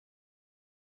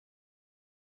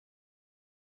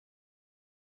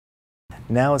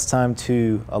Now it's time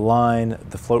to align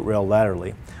the float rail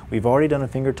laterally. We've already done a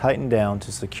finger tighten down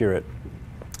to secure it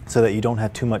so that you don't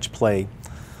have too much play.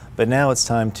 But now it's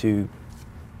time to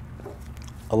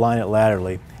align it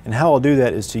laterally. And how I'll do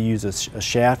that is to use a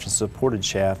shaft, a supported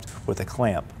shaft with a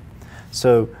clamp.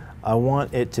 So I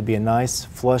want it to be a nice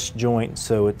flush joint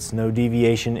so it's no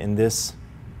deviation in this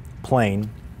plane.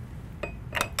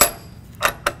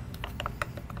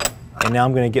 And now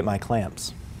I'm going to get my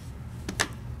clamps.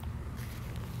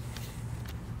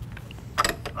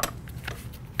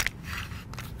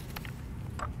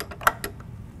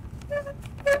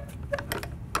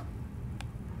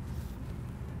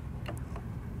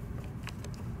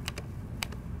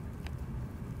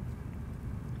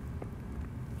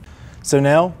 So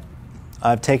now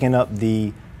I've taken up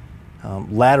the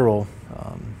lateral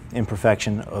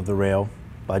imperfection of the rail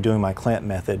by doing my clamp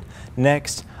method.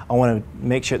 Next, I want to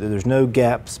make sure that there's no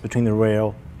gaps between the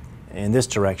rail in this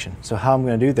direction. So how I'm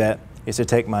going to do that is to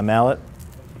take my mallet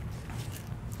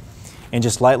and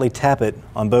just lightly tap it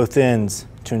on both ends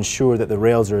to ensure that the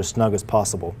rails are as snug as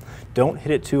possible. Don't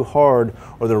hit it too hard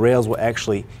or the rails will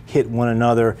actually hit one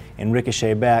another and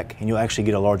ricochet back and you'll actually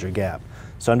get a larger gap.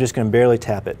 So I'm just going to barely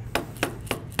tap it.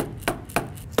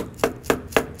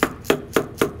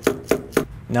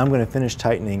 Now I'm going to finish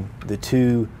tightening the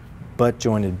two butt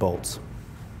jointed bolts.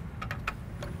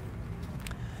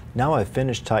 Now I've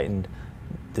finished tightened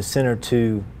the center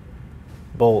two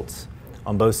bolts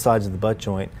on both sides of the butt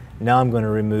joint. Now I'm going to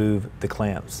remove the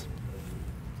clamps.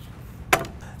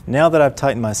 Now that I've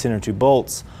tightened my center two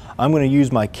bolts, I'm going to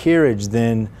use my carriage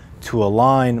then to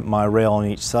align my rail on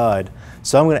each side.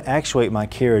 So I'm going to actuate my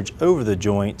carriage over the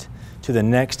joint to the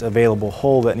next available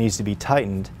hole that needs to be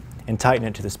tightened and tighten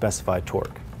it to the specified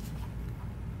torque.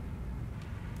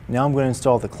 Now I'm going to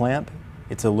install the clamp.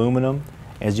 It's aluminum.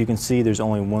 As you can see, there's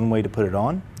only one way to put it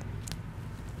on.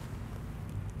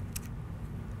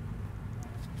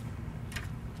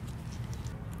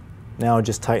 Now I'll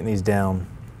just tighten these down.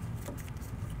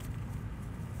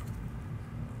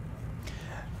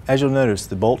 As you'll notice,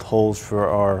 the bolt holes for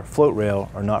our float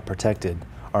rail are not protected.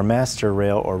 Our master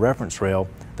rail or reference rail,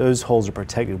 those holes are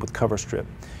protected with cover strip.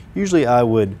 Usually I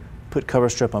would put cover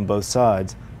strip on both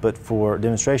sides, but for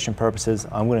demonstration purposes,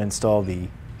 I'm going to install the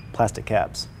plastic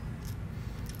caps.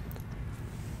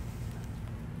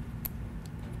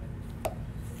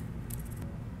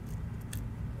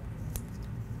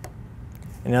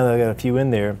 And now that I've got a few in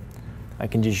there, I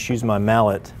can just use my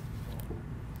mallet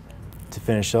to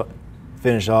finish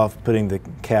off putting the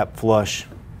cap flush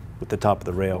with the top of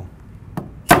the rail.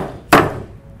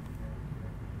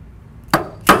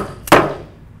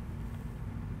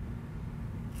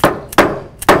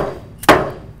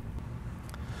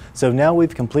 So now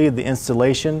we've completed the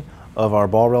installation of our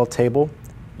ball rail table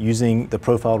using the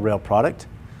profiled rail product.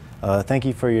 Thank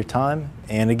you for your time.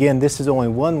 And again, this is only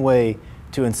one way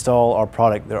to install our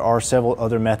product. There are several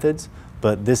other methods,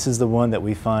 but this is the one that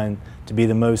we find to be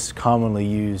the most commonly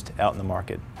used out in the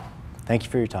market. Thank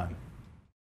you for your time.